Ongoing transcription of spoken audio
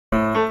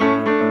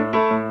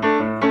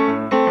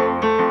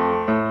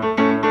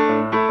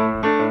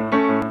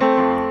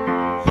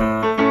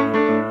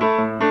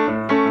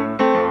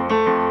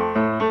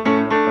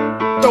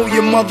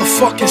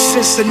motherfucking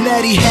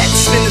Cincinnati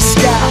hats in the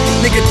sky.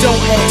 Nigga,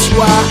 don't ask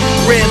why.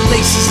 Red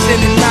laces in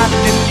and out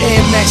of them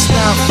Air Max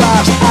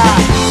 95s. I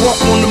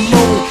walk on the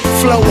moon,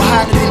 flow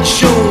hotter than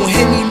June.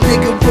 Any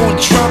nigga want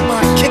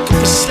drama, I kick up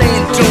a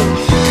sand dune.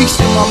 Peace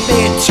to my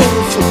man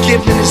Tune for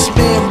giving this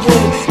man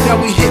room. Now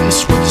we hitting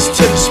switches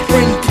to the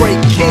spring break,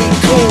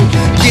 Cancun.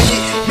 Get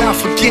it, now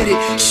forget it.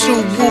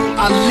 Suwu,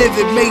 I live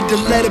it. Made the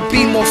letter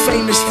B more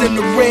famous than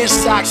the Red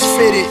Sox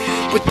fitted.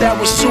 But that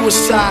was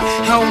suicide.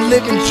 I don't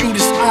live in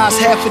Judas' eyes.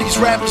 Half of these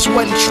rappers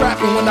wasn't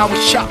trapping when I was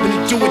chopping to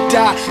do or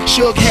die.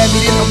 Suge had me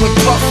then I went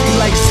puffy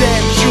like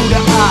Sam Judah.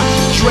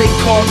 Drake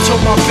called,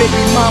 told my baby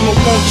mama,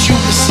 won't you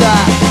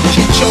decide?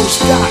 She chose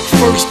stock.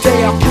 First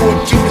day I poured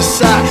through the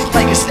side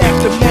like it's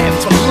aftermath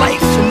for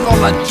life, and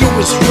all I do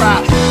is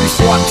ride.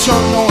 Before I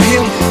turn on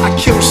him, I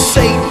kill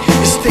Satan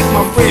and stick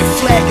my red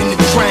flag in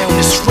the ground.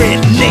 It's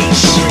Red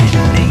Nation.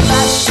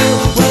 That's the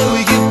way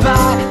we get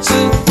by, to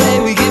the way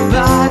we get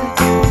by.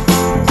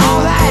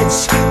 All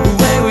that's the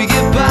way we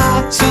get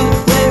by, to the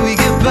way we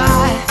get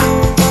by.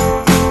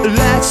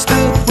 That's the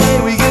way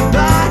we get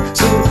by,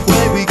 to the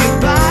way we get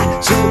by,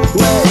 to the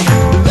way.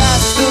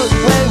 That's the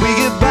way we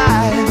get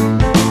by.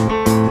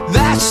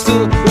 That's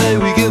the way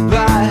we get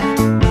by.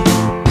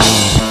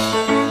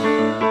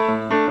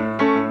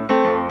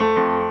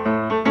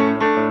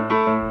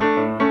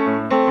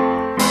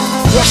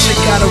 Russia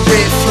got a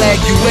red flag,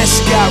 US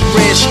got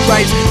red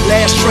stripes.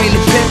 Last train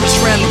to Paris,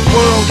 ran the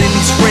world in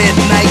these red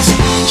nights.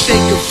 Che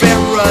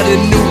Guevara, the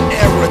new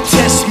era,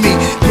 test me.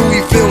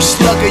 Louisville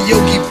Slugger,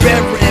 Yogi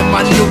Berra in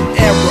my new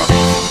era.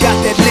 Got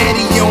that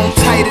natty on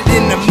tighter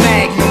than the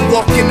Magnum.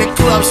 Walk in the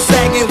club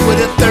sagging with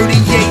a 38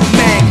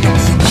 Magnum.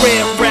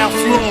 Red Ralph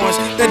Lauren's,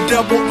 that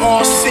double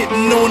R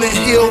sitting on a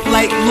hill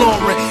like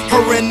Lauren.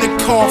 Her in the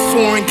car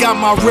foreign, got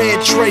my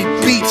red Dre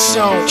beats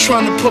on.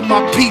 Tryna put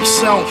my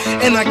peeps on,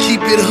 and I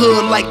keep it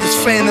hood like this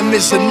Phantom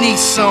is a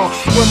Nissan.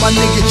 Where my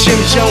nigga Jim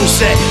Jones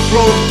at,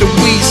 roll with the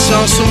weed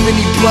son. So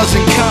many bloods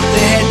in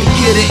Compton, had to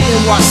get an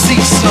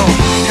NYC song.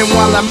 And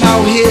while I'm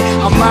out here,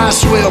 I might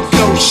as well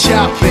go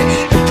shopping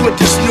and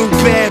put this new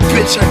bad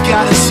bitch I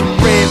got in some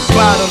red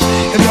bottoms.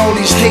 And all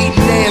these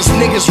hating ass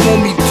niggas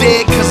want me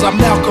dead, cause I'm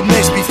Malcolm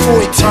X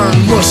before he turned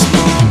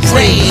Muslim.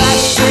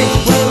 Red.